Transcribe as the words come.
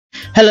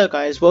Hello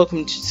guys,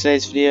 welcome to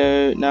today's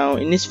video. Now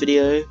in this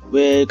video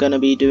we're going to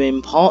be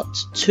doing part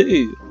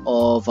 2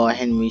 of our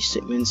Henry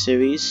Stickmin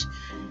series,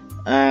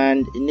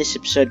 and in this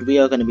episode we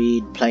are going to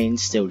be playing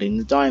Stealing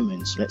the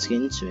Diamonds. Let's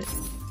get into it.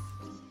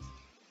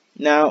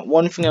 Now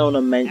one thing I want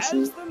to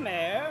mention, as the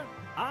mayor,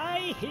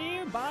 I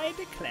hereby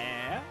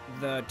declare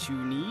the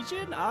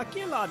Tunisian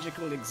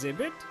archaeological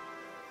exhibit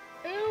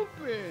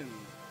open.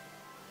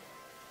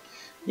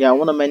 Yeah, I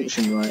want to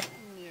mention, right,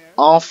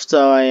 after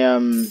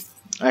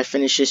I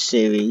finish this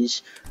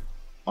series,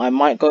 I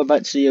might go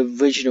back to the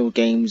original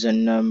games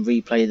and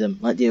replay them,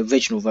 like the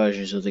original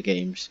versions of the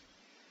games.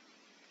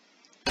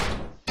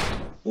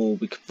 Or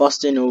we could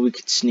bust in, or we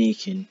could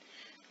sneak in.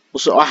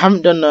 Also, I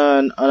haven't done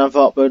another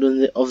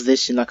upload of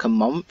this in like a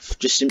month,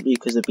 just simply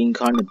because I've been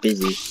kind of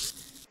busy.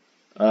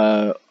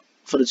 For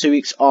the 2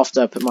 weeks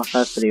after I put my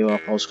first video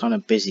up, I was kind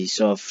of busy,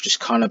 so I've just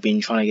kind of been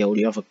trying to get all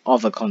the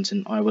other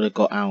content I would have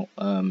got out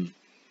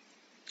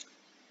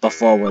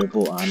before I would have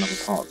bought out another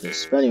part of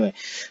this. But anyway,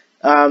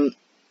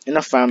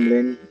 enough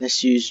rambling.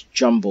 Let's use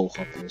jumbo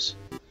hoppers,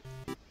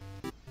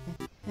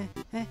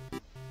 and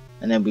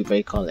then we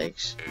break our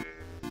legs.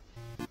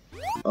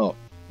 Oh,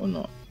 or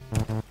not.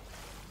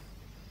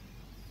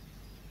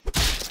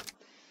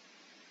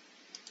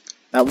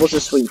 That was a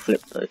sweet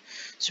flip though.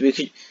 So we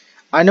could.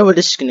 I know where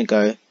this is gonna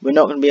go. We're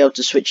not gonna be able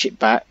to switch it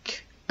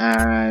back,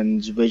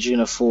 and we're just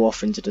gonna fall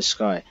off into the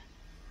sky.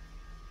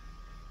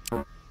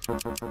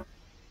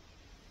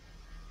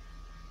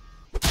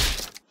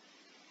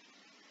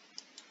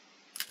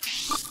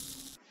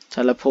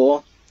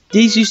 Teleport.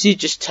 These usually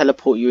just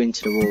teleport you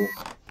into the wall.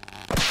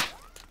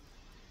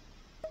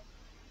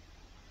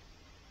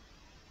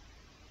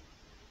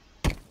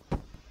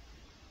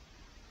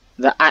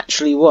 That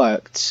actually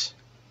worked.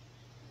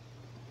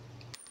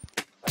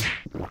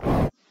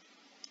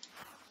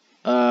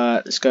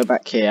 Let's go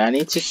back here. I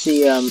need to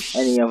see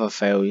any other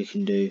fail you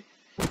can do.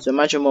 So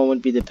imagine one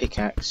would be the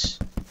pickaxe.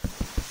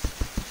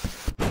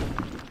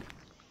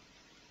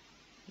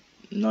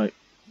 No.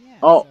 Yeah,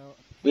 Oh, so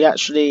we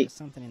actually. there's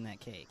something in that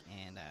cake,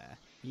 and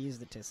he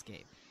used it to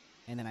escape,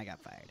 and then I got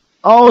fired.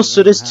 Oh,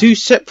 so there's two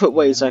separate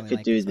ways I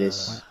could do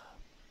this.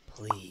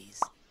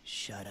 Please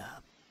shut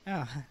up.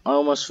 Oh, I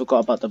almost forgot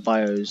about the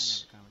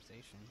bios.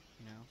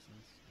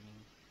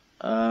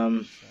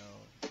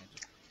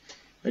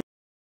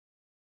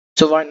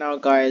 So right now,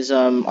 guys,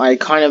 I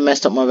kind of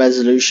messed up my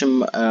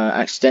resolution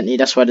accidentally.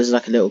 That's why there's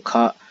like a little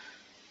cut.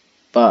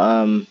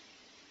 But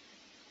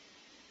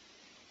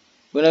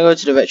we're gonna go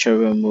to the retro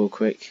room real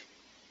quick.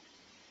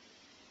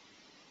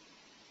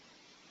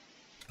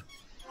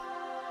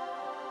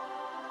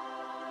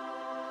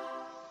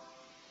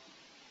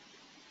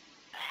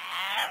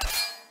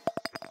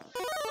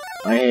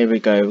 Alright, here we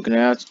go. We're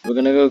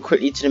gonna go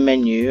quickly to the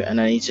menu, and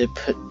I need to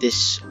put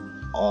this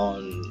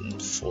on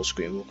full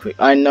screen real quick.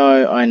 I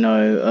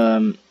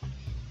know.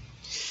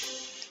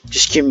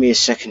 Just give me a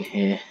second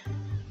here.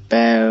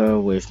 Bear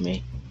with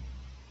me.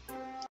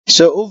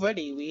 So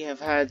already we have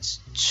had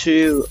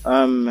 2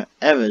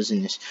 errors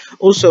in this.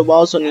 Also, while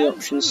I was on the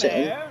options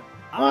setting,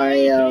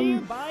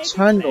 I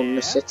turned on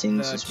the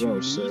settings as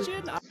well. So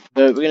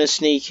we're gonna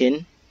sneak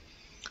in.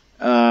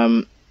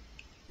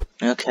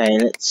 Okay,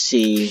 let's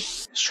see.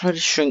 Let's try the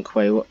shrink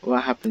way.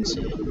 What happens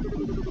here?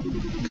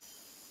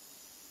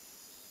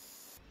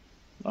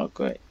 Oh,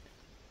 great.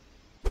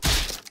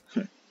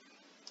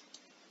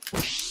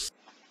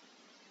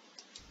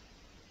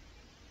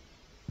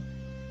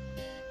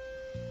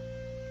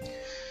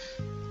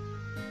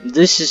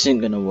 This isn't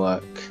gonna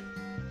work.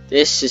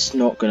 This is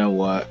not gonna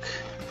work.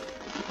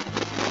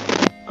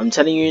 I'm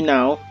telling you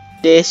now,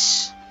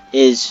 this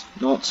is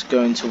not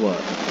going to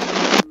work.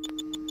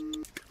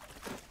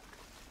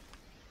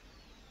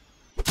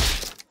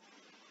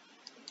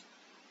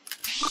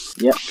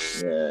 Yep,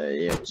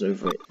 yeah, it was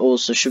over it.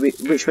 Also,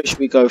 which way should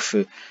we go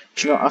through?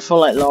 Do you know, I feel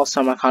like last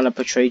time I kind of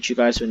portrayed you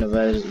guys when the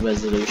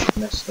resolution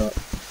messed up.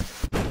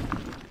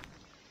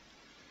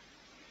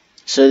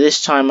 So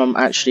this time I'm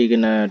actually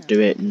gonna do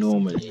it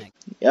normally.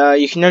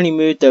 You can only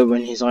move though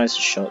when his eyes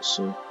are shut,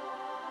 so.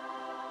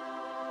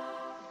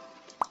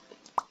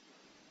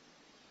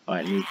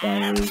 Alright, new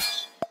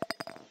barrels.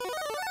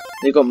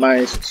 They got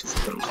married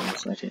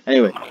certificates.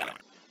 Anyway.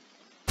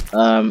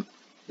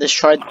 Let's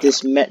try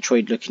this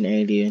Metroid looking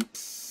alien.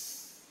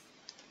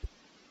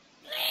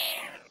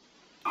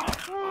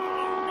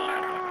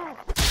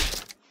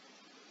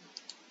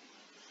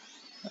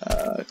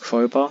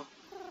 Crowbar.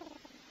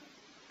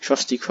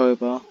 Trusty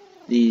crowbar.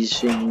 These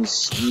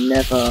things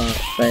never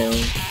fail,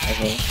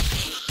 ever.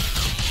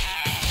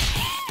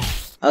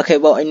 Okay,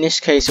 well in this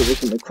case it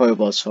wasn't the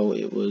crowbar's fault,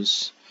 it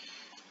was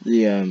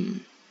the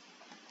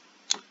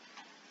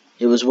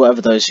it was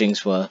whatever those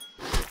things were.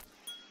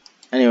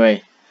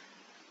 Anyway.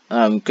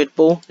 Good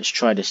ball. Let's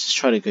try this. Let's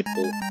try the good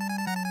ball.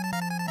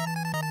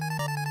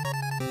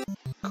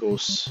 Of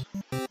course.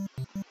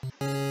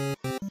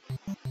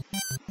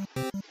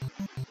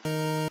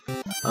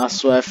 I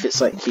swear if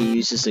it's like he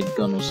uses a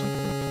gun or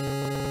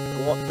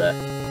something. What the?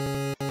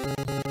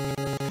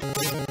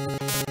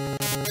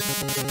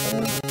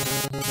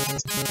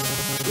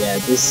 Yeah,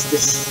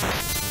 this.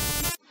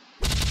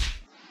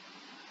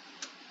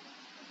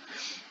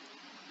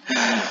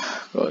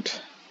 God.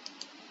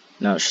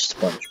 Now it's just a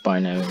bunch of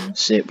binary.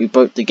 That's it. We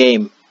broke the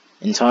game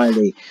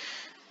entirely.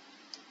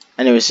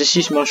 Anyways, let's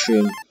use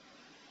mushroom.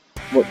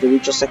 What, do we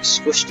just like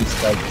squish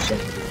these guys or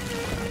something?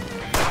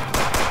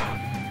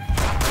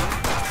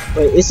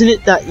 Wait, isn't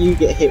it that you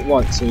get hit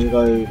once and you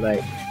go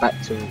like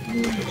back to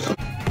normal?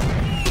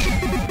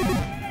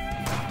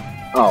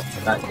 Oh,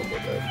 that did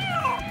it though.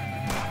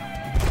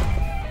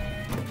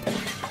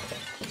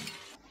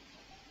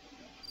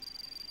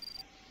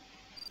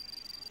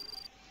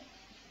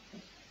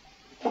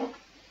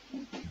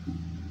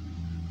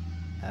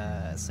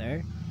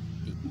 Sir?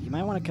 You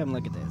might want to come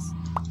look at this.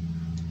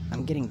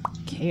 I'm getting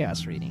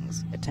chaos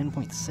readings at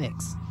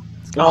 10.6.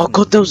 Oh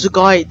god, there was a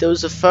guy, there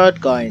was a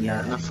third guy in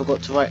that and I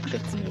forgot to right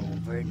click on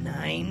him. Over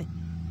 9?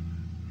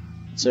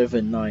 It's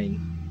over 9.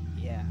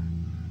 Yeah.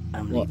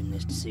 I'm leaving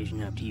this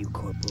decision up to you,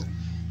 Corporal.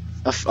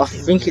 I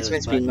think it's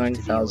meant to be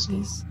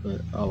 9,000,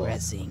 but oh well.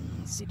 Pressing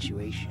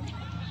situation.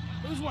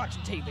 Who's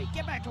watching TV?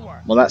 Get back to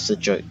work. Well, that's a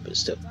joke, but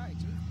still.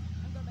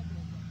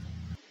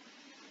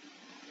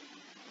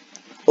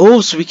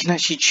 Oh, so we can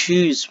actually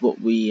choose what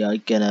we are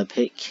gonna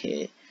pick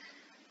here.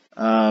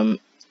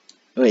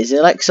 Wait, is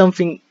there like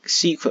something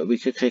secret we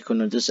could click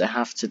on, or does it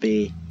have to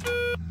be?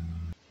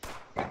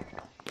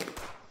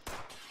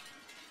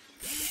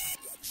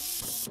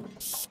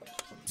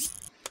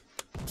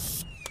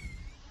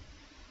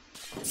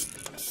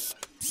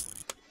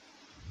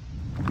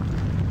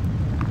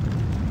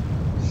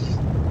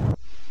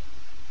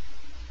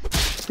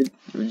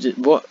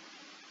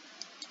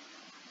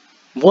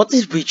 What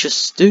did we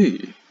just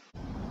do?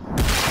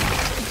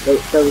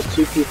 There were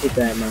 2 people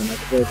there, man. I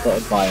could have got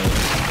a bio.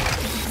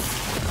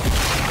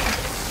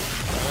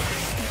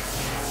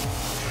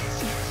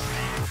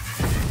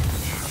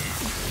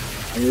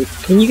 And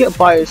can you get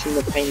bios from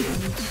the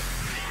paintings?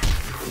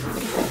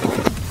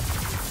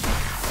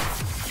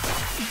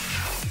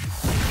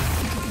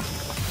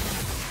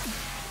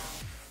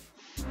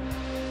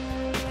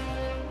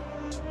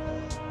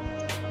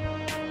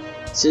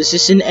 So is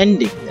this an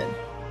ending then?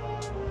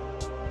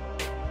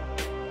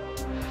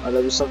 Oh,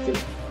 there was something.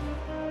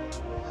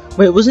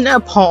 Wait, wasn't there a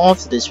part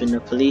after this when the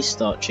police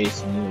start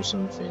chasing you or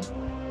something?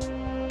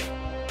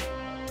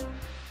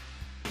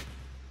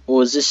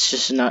 Or is this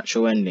just an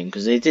actual ending?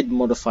 Because they did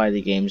modify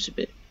the games a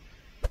bit.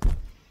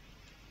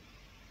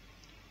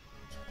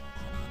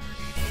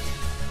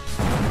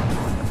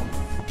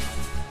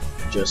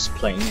 Just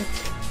plain.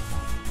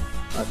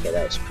 Okay,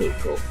 that's pretty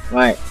cool.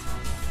 Right.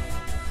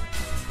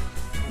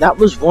 That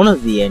was one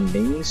of the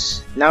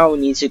endings. Now we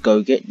need to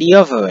go get the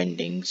other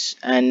endings.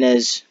 And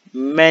there's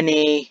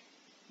many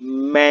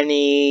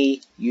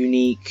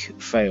unique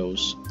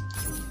fails.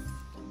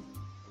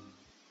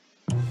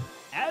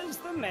 As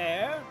the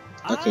mayor,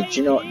 okay, do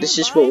you know what? This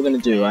is what we're gonna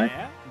do, right?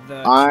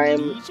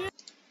 I'm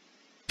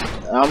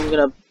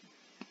gonna.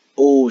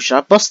 Oh, should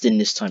I bust in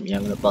this time? Yeah,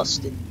 I'm gonna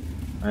bust in.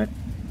 Right.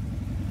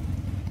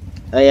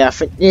 Yeah, I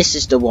think this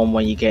is the one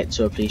where you get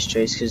to a police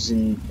chase, because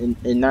in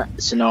that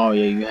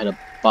scenario you had a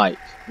bike.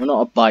 Well,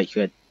 not a bike,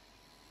 you had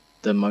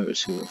the motor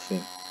scooter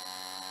thing.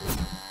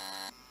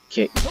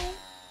 Okay.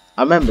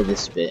 I remember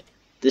this bit.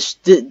 This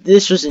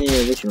was in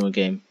the original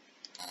game.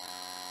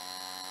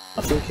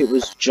 I think it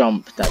was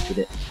jump that did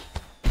it.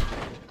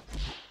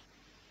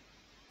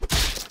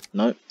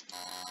 Nope.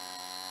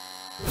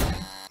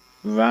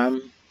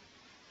 Ram.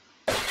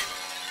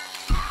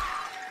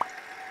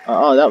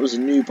 Oh, that was a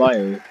new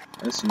bio.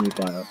 That's a new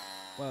bio.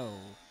 Whoa.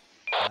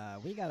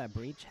 We got a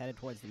breach headed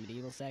towards the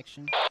medieval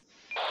section.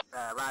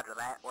 Roger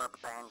that. We're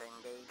preparing to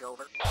engage,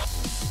 over.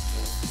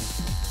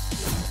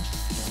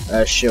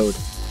 Shield.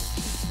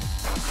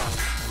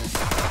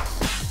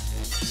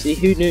 See,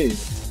 who knew?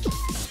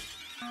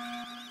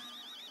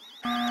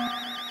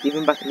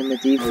 Even back in the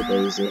medieval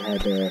days, they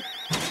had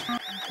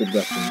good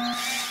weapons.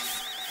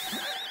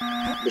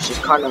 Which is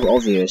kind of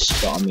obvious,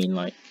 but I mean,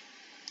 like.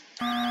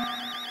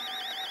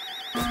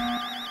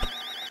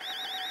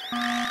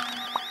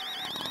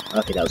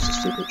 Okay, that was a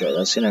stupid joke.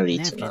 That's gonna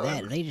lead to after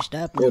that, they just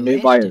stopped new and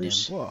arrested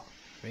bios. him. Whoa,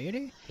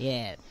 really?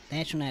 Yeah,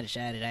 that's when I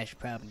decided I should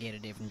probably get a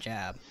different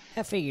job.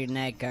 I figured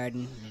night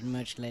guarding is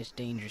much less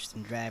dangerous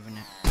than driving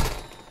a...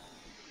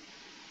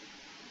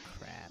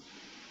 Crap.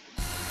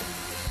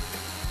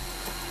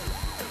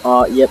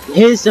 Yep,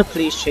 here's the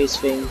police chase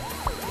thing.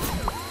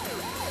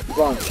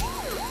 Run.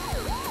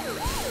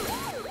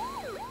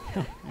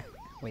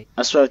 Wait.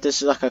 I swear, if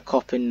this is like a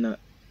cop in the...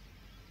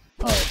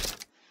 Oh.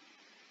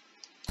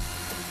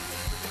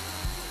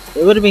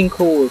 It would have been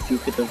cool if you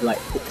could have like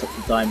picked up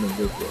the diamond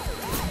with you.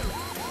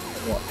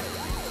 What?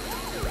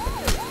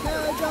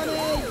 No, Johnny!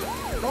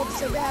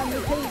 Officer down,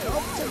 repeat,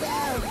 officer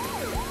down!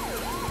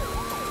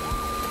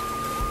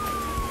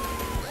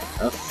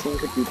 I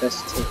think it'd be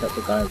best to take out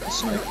the guy with the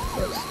sniper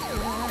first.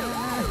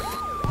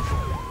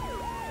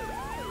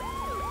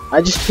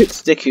 I just picked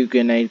sticky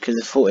grenade because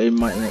I thought it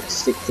might like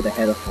stick to the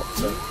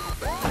helicopter.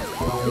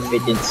 If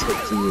it didn't stick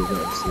to you,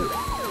 obviously.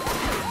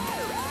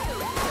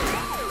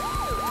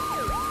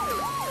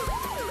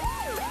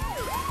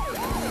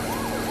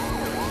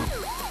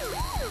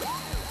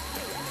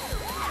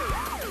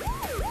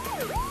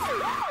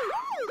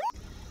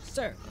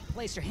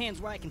 place your hands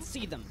where I can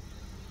see them.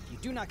 If you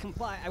do not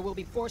comply, I will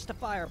be forced to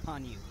fire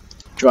upon you.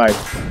 Drive.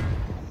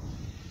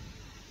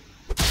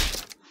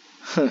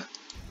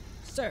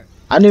 Sir,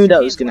 I knew place your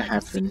that was hands gonna where I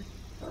can see- happen.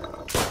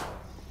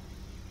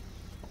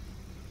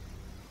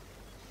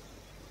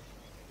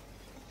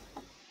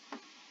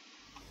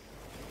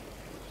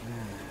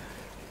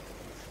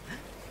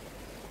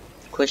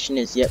 Question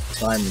is, yep,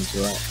 diamonds,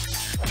 right?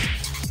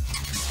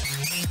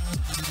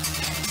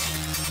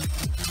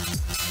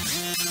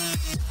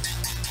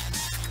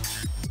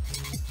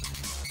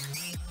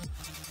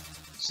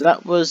 So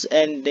that was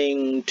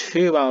ending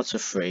 2 out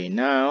of 3.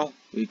 Now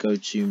we go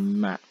to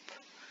map.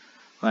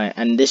 Right,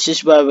 and this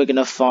is where we're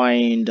gonna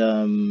find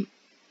all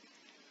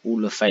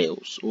the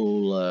fails,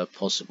 all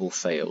possible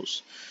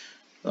fails.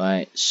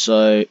 Right,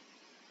 so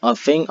I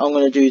think I'm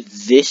gonna do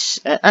this.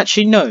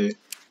 Actually, no.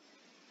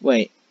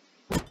 Wait.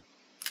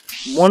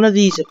 One of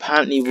these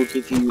apparently will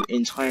give you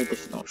entirely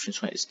different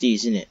options. Right, it's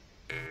these, isn't it?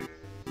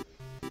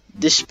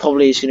 This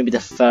probably is gonna be the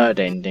third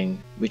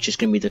ending, which is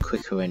gonna be the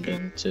quicker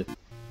ending to.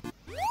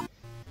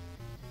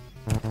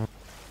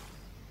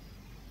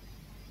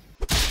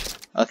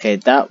 Okay,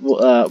 that we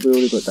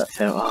already got that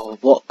fail. Oh,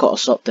 what got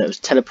us up there? It was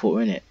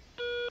teleporter, innit?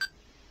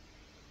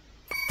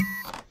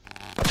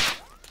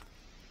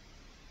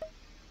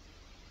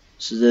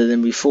 So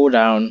then we fall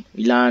down,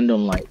 we land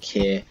on like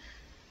here.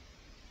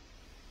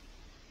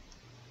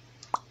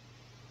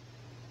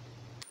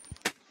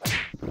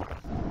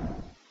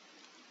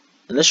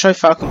 Let's try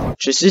Falcon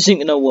Punch. This isn't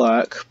gonna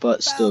work,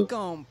 but still.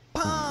 Falcon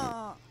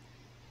Punch!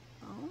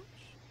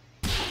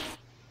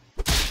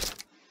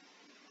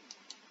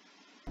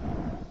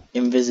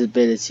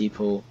 Invisibility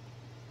pool.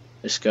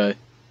 Let's go.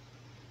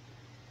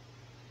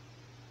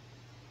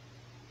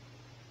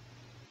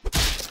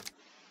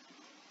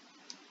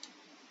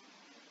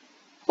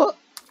 What?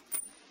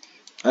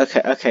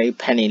 Okay,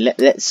 penny.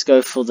 Let's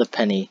go for the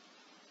penny.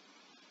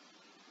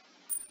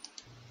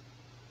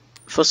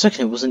 For a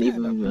second, it wasn't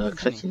even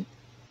clicking.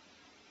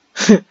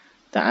 That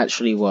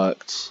actually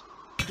worked.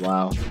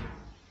 Wow.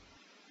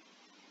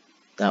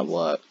 That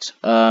worked.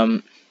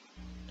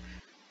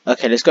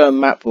 Okay, let's go and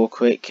map real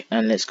quick,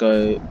 and let's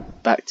go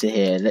back to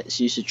here. Let's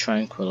use the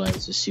tranquilizer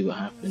to see what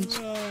happens.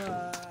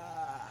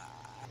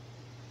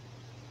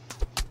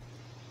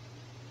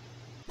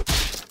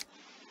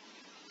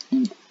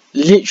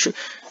 Literally,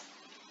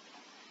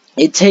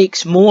 it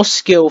takes more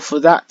skill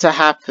for that to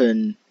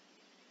happen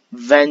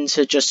than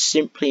to just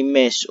simply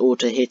miss or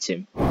to hit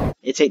him.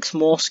 It takes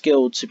more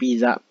skill to be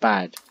that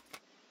bad.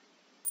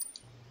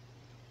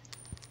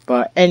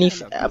 But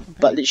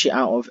literally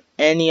out of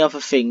any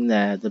other thing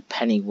there, the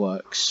penny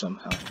works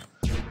somehow.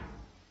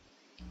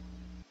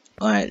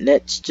 Alright,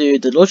 let's do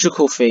the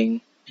logical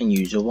thing and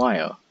use a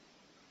wire.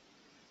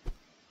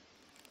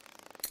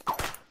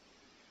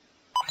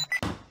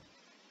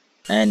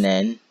 And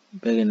then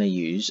we're gonna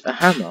use a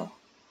hammer.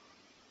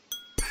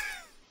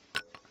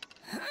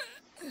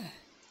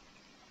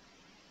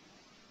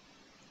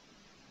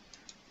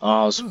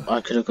 Oh,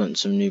 I could have gotten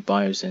some new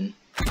bios in.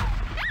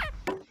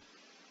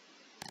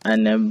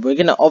 And then we're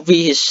gonna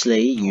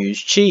obviously use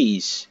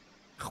cheese.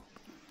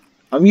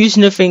 I'm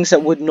using the things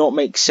that would not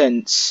make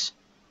sense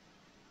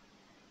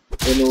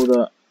in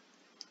order.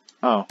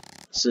 Oh,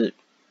 so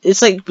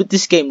it's like with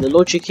this game, the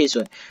logic is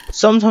right.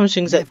 Sometimes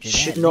things that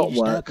should not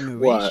work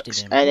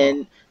works,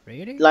 and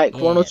then like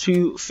one or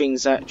two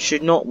things that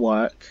should not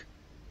work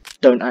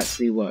don't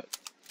actually work.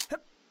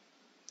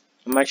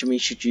 Imagine we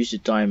should use a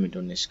diamond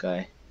on this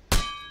guy.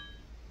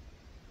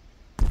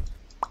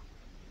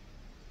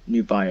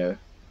 New bio.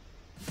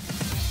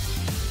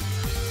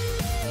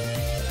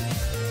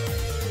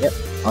 Yep,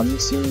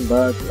 unseen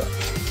burglar.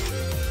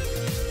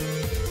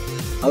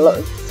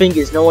 The thing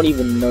is, no one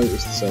even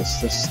noticed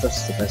us.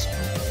 That's the best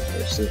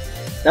part. So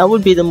that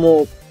would be the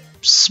more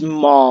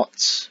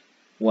smart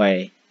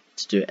way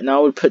to do it, and I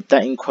would put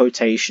that in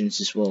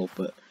quotations as well.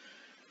 But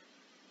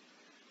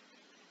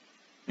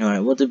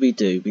alright, what did we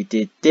do? We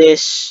did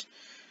this.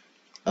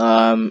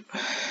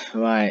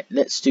 Right,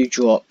 let's do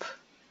drop.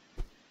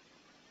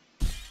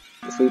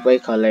 If we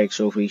break our legs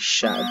or if we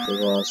shattered the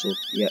glass, or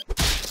yep,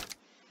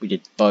 we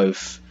did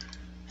both.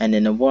 And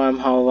then a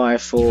wormhole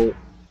rifle.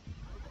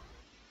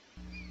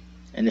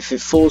 And if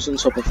it falls on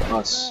top of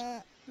us,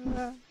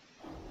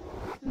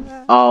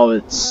 oh,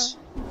 it's.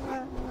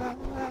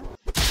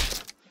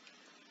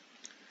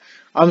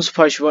 I'm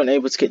surprised you weren't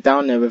able to get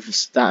down there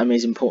with that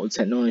amazing portal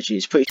technology.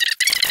 It's pretty.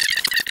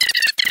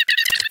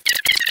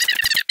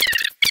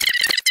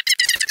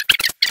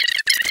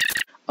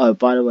 Oh,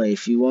 by the way,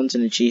 if you want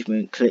an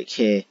achievement, click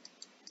here.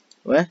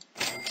 Where?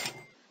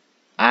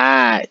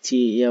 Ah,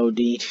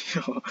 TLD.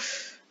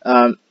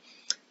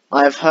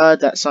 I've heard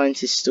that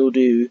scientists still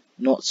do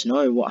not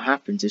know what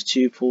happens if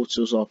two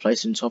portals are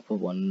placed on top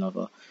of one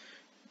another.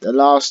 The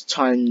last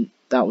time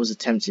that was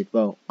attempted,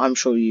 well, I'm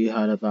sure you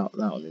heard about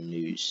that on the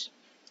news.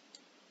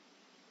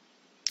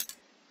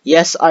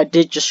 Yes, I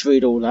did just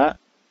read all that.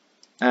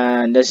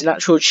 And there's an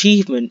actual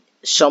achievement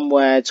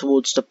somewhere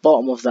towards the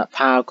bottom of that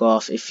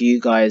paragraph if you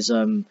guys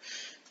I've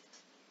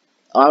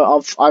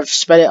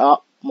sped it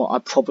up I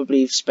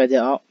probably sped it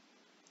up.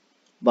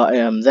 But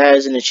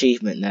there's an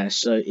achievement there.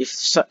 So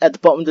at the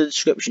bottom of the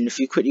description, if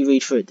you quickly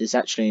read through it, there's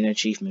actually an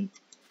achievement.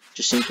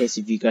 Just in case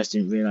if you guys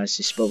didn't realise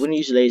this. But we're gonna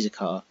use a laser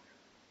cutter.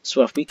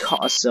 So if we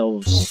cut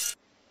ourselves.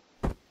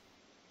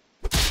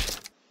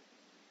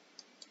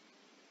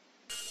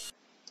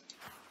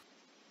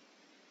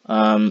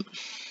 Alright,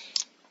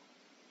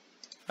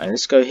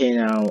 let's go here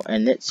now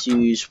and let's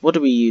use, what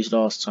did we use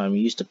last time? We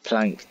used a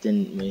plank,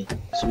 didn't we?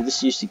 So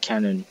let's use the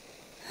cannon.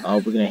 Oh,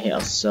 we're gonna hit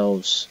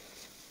ourselves.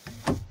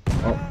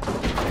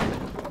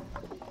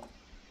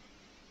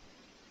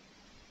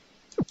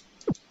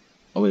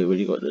 Oh, we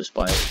already got those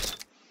bios.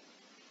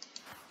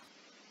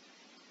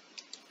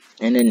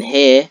 And then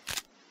here,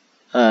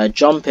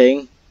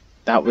 jumping,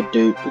 that would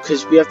do,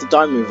 because we have the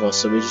die mover,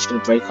 so we're just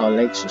gonna break our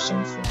legs or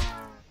something.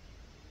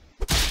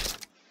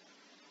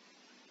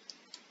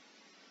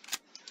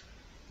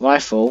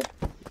 Rifle.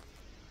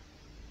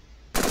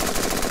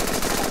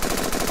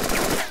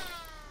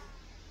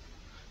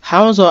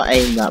 How is our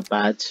aim that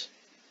bad?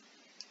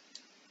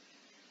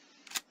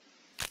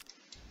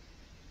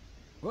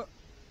 What?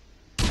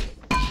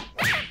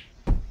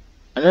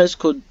 I know it's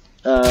called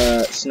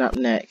snap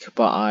neck,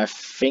 but I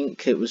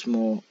think it was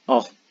more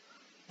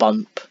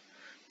bump.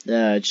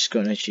 Just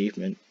got an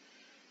achievement.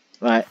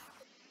 Right.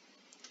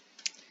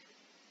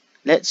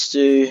 Let's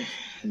do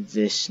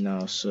this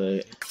now.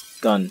 So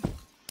gun. I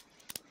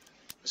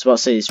was about to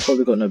say it's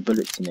probably got no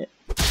bullets in it.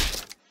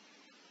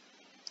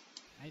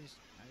 I just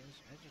trying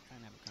to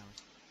have a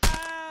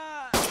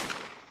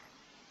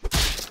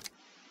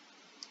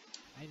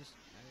conversation.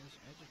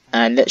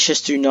 And let's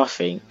just do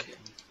nothing.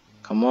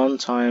 Come on,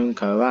 time,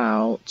 go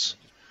out.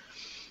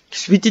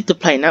 Because we did the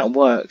plane, that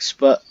works,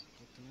 but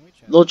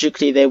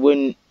logically they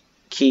wouldn't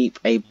keep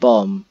a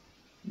bomb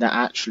that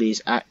actually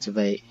is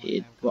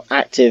activated, well,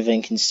 active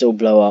and can still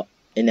blow up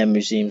in their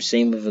museum.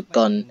 Same with a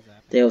gun,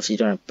 they obviously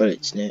don't have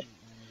bullets in it.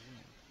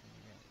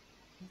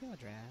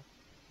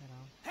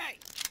 Hey!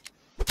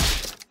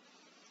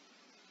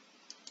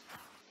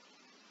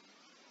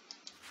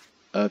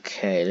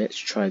 Okay, let's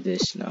try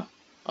this now.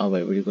 Oh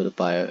wait, we got a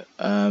bio.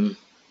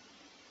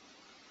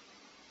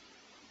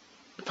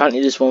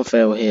 Apparently there's one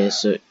fail here,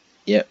 so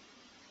yep.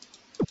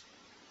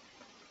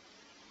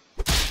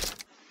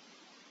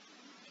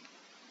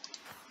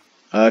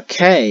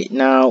 Okay,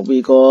 now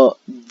we got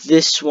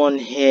this one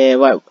here.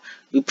 Right,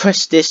 we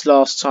pressed this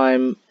last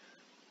time,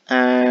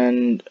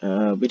 and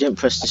we didn't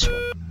press this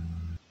one.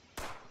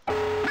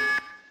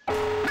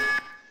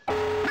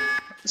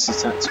 It's a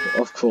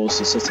tactical, of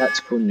course, it's a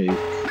tactical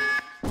nuke.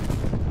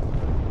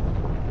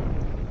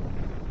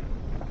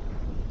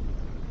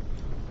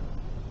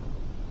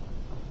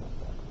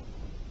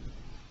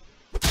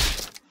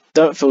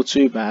 Don't feel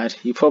too bad.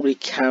 He probably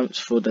camped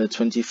for the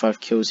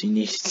 25 kills he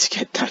needed to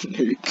get that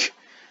nuke.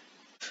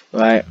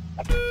 Right,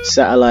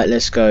 satellite,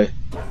 let's go.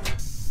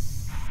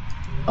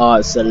 Oh,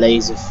 it's a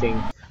laser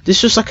thing.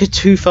 This was like a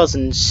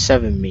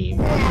 2007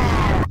 meme.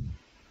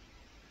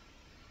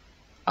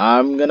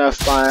 I'm gonna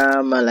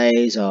fire my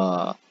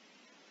laser.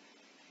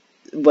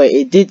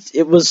 Wait,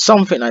 it was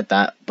something like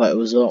that, but it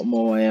was a lot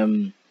more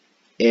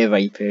ear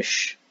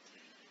rape-ish.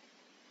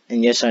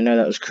 And yes, I know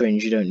that was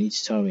cringe, you don't need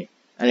to tell me.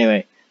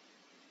 Anyway,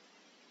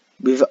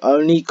 we've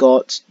only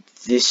got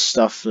this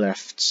stuff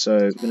left, so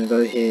we're gonna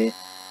go here.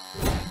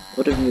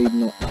 What did we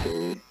not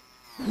do?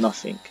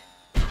 Nothing.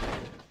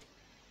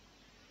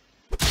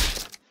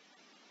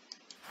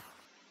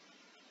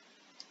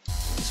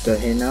 Let's go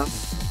here now.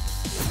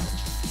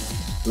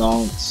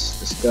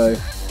 Lance, let's go.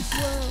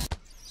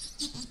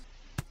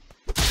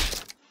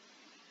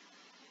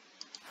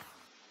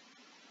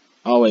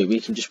 Oh wait, we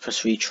can just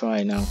press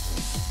retry now.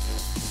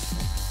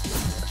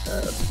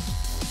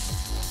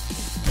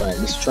 Right,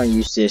 let's try and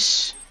use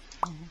this.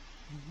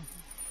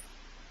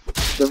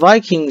 The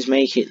Vikings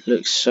make it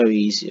look so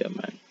easier,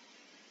 man.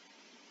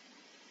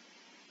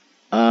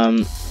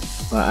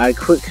 Right, I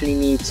quickly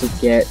need to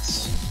get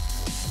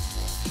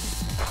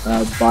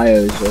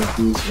bios of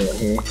these right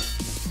here.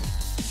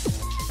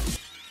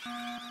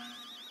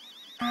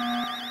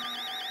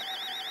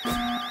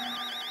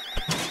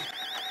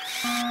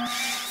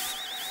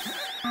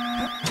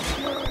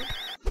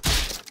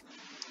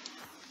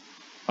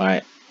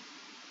 Alright.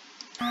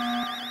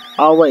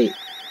 Oh wait.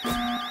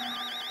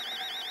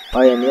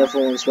 Oh yeah, and the other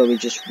one's where we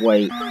just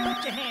wait. Put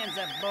your hands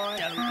up, boy.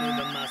 Don't move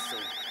a muscle.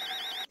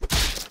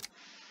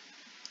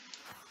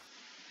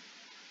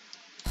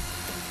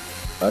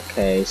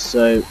 Okay,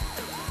 so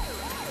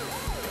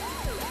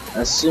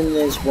assume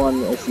there's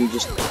one if you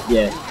just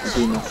do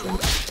nothing.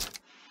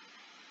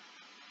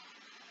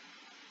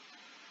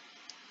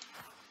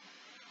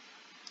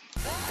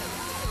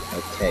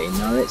 Okay,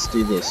 now let's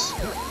do this.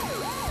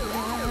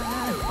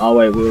 Oh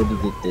wait, we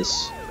already did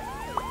this.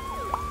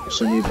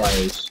 Some new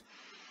bios.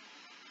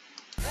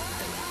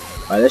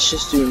 Alright, let's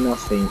just do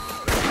nothing.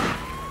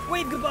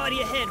 Wave goodbye to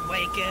your head,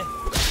 Waker.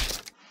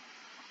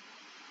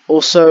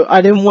 Also,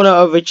 I didn't want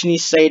to originally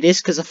say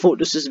this because I thought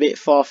this was a bit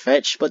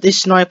far-fetched, but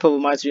this sniper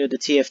reminds me of the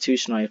TF2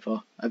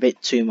 sniper a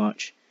bit too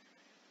much.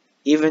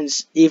 Even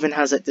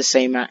has like the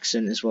same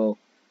accent as well.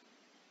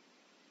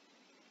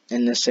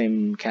 in the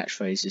same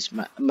catchphrases.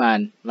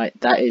 Man, like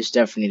that is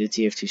definitely the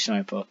TF2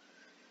 sniper.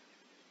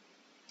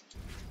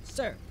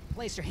 Sir,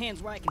 place your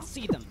hands where I can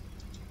see them.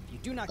 If you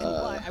do not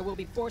comply, I will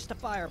be forced to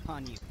fire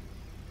upon you.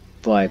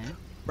 Vibe.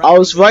 Huh? I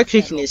was right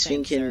clicking Federal this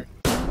offense, thinking sir.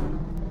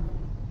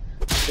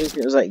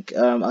 it was like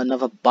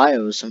another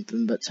bio or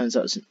something, but turns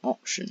out it's an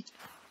option.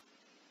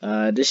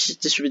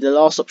 This will be the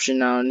last option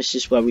now, and this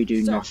is where we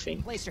do Sir,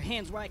 nothing. place your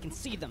hands where I can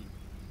see them.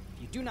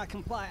 If you do not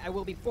comply, I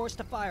will be forced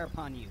to fire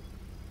upon you.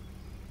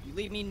 You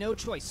leave me no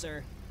choice,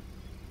 sir.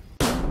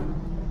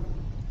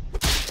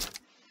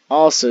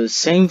 Also,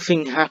 same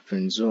thing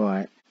happens.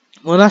 Alright.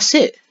 Well, that's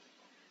it.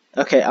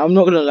 Okay, I'm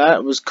not gonna lie,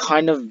 it was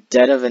kind of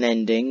dead of an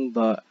ending,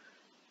 but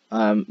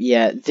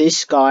yeah,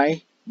 this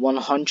guy,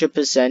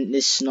 100%,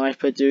 this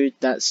sniper dude,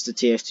 that's the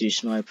TF2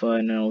 sniper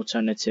in an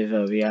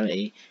alternative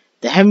reality.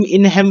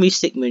 In the Henry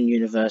Stickmin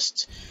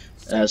universe,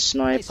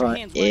 sniper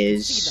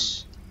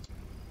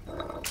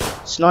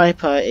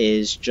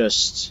is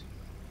just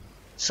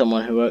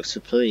someone who works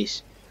for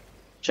police,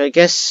 which I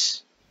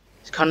guess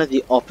is kind of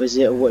the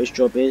opposite of what his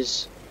job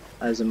is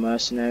as a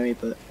mercenary,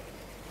 but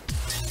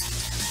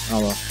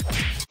oh well.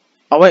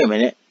 Oh wait a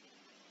minute,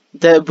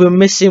 we're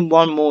missing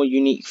one more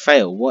unique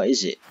fail. What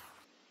is it?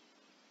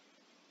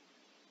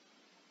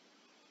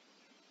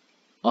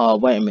 Oh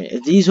wait a minute,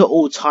 if these are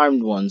all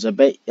timed ones, I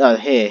bet. Oh,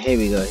 here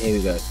we go.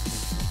 If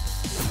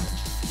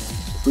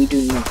we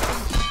do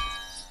nothing,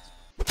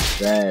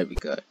 there we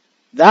go.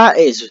 That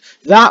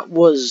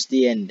was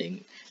the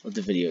ending of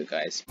the video,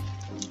 guys.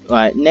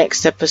 Right,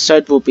 next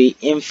episode will be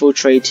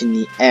infiltrating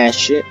the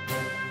airship.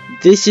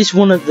 This is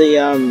one of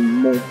the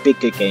more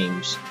bigger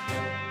games.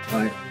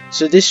 Right,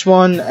 so this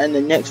one and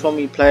the next one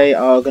we play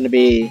are going to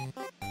be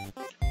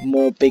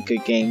more bigger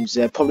games.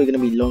 They're probably going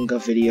to be longer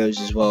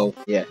videos as well.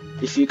 Yeah,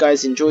 if you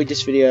guys enjoyed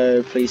this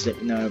video, please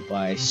let me know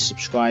by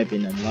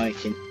subscribing and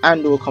liking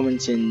and or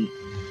commenting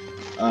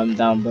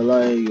down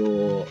below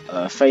your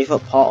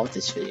favourite part of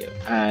this video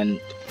and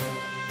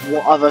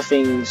what other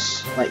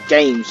things, like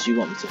games, you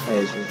want me to play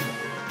as well.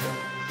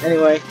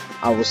 Anyway,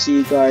 I will see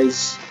you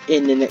guys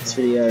in the next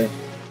video.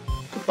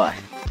 Goodbye.